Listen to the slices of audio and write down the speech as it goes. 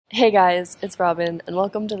Hey guys, it's Robin, and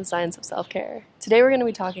welcome to the Science of Self-Care. Today we're going to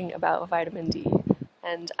be talking about vitamin D,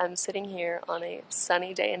 and I'm sitting here on a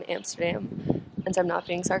sunny day in Amsterdam, and I'm not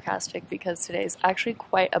being sarcastic because today is actually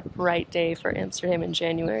quite a bright day for Amsterdam in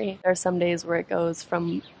January. There are some days where it goes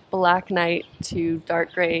from black night to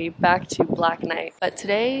dark gray back to black night, but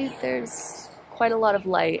today there's quite a lot of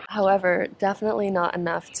light. However, definitely not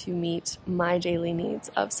enough to meet my daily needs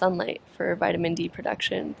of sunlight for vitamin D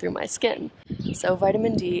production through my skin. So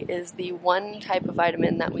vitamin D is the one type of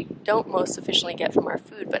vitamin that we don't most efficiently get from our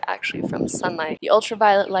food, but actually from sunlight. The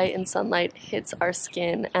ultraviolet light in sunlight hits our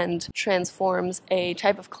skin and transforms a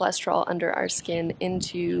type of cholesterol under our skin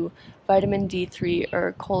into vitamin D3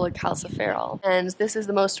 or cholecalciferol. And this is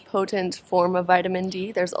the most potent form of vitamin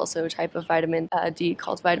D. There's also a type of vitamin D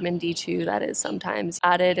called vitamin D2 that is sometimes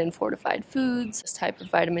added in fortified foods. This type of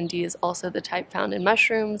vitamin D is also the type found in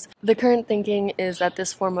mushrooms. The current thinking is that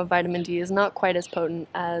this form of vitamin D is not quite as potent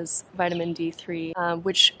as vitamin D3,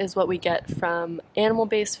 which is what we get from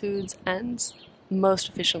animal-based foods and most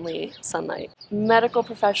efficiently sunlight. Medical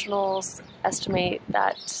professionals estimate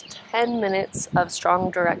that 10 minutes of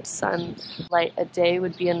strong direct sunlight a day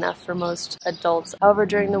would be enough for most adults. However,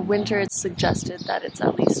 during the winter it's suggested that it's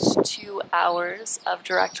at least 2 hours of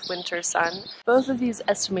direct winter sun. Both of these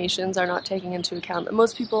estimations are not taking into account that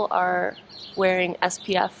most people are wearing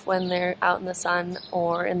SPF when they're out in the sun,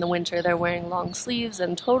 or in the winter they're wearing long sleeves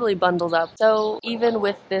and totally bundled up. So even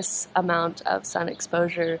with this amount of sun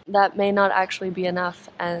exposure, that may not actually be enough,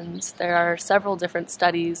 and there are several different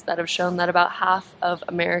studies that have shown that about half of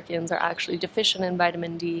Americans are actually deficient in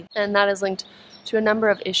vitamin D, and that is linked to a number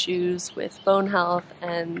of issues with bone health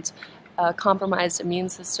and a compromised immune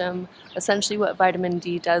system. Essentially what vitamin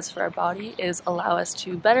D does for our body is allow us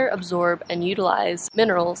to better absorb and utilize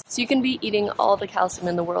minerals. So you can be eating all the calcium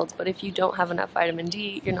in the world, but if you don't have enough vitamin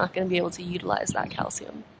D, you're not going to be able to utilize that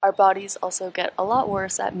calcium. Our bodies also get a lot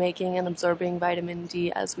worse at making and absorbing vitamin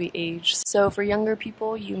D as we age. So for younger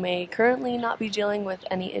people, you may currently not be dealing with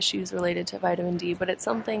any issues related to vitamin D, but it's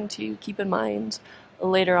something to keep in mind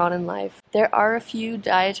later on in life. There are a few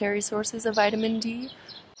dietary sources of vitamin D.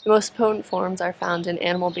 The most potent forms are found in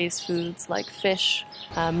animal-based foods like fish,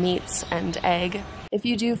 meats, and egg. If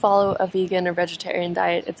you do follow a vegan or vegetarian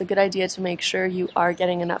diet, it's a good idea to make sure you are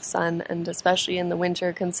getting enough sun, and especially in the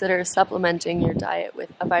winter, consider supplementing your diet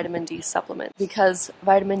with a vitamin D supplement. Because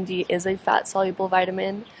vitamin D is a fat-soluble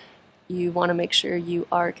vitamin, you want to make sure you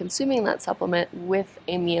are consuming that supplement with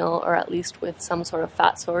a meal, or at least with some sort of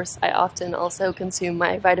fat source. I often also consume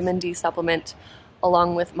my vitamin D supplement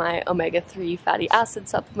along with my omega-3 fatty acid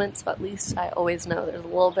supplements, but at least I always know there's a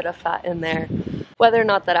little bit of fat in there. Whether or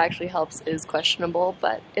not that actually helps is questionable,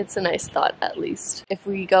 but it's a nice thought at least. If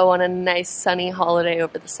we go on a nice sunny holiday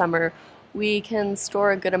over the summer, we can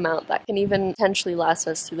store a good amount that can even potentially last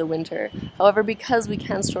us through the winter. However, because we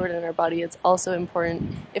can store it in our body, it's also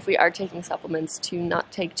important, if we are taking supplements, to not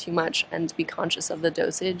take too much and be conscious of the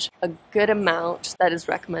dosage. A good amount that is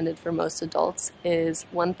recommended for most adults is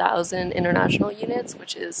 1,000 international units,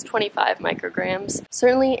 which is 25 micrograms.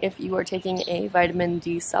 Certainly, if you are taking a vitamin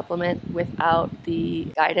D supplement without the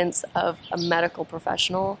guidance of a medical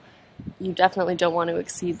professional, you definitely don't want to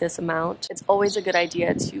exceed this amount. It's always a good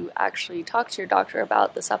idea to actually talk to your doctor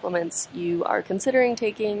about the supplements you are considering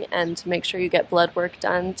taking, and to make sure you get blood work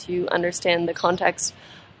done to understand the context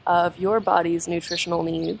of your body's nutritional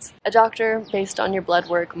needs. A doctor, based on your blood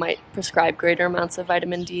work, might prescribe greater amounts of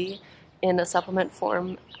vitamin D in a supplement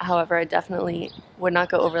form. However, I definitely would not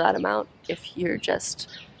go over that amount if you're just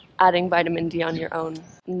adding vitamin D on your own.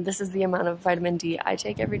 And this is the amount of vitamin D I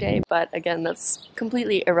take every day, but again, that's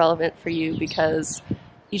completely irrelevant for you because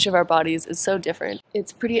each of our bodies is so different.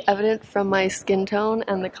 It's pretty evident from my skin tone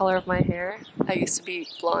and the color of my hair. I used to be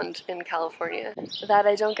blonde in California, that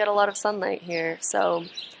I don't get a lot of sunlight here, so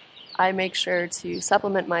I make sure to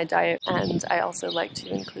supplement my diet, and I also like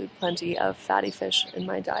to include plenty of fatty fish in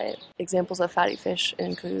my diet. Examples of fatty fish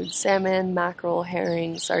include salmon, mackerel,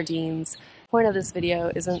 herring, sardines. The point of this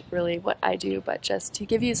video isn't really what I do, but just to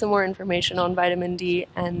give you some more information on vitamin D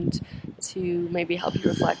and to maybe help you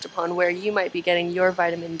reflect upon where you might be getting your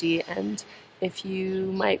vitamin D, and if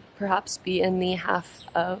you might perhaps be in the half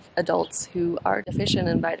of adults who are deficient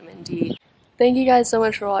in vitamin D. Thank you guys so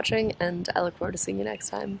much for watching, and I look forward to seeing you next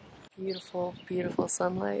time. Beautiful, beautiful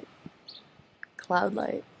sunlight, cloud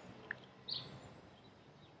light.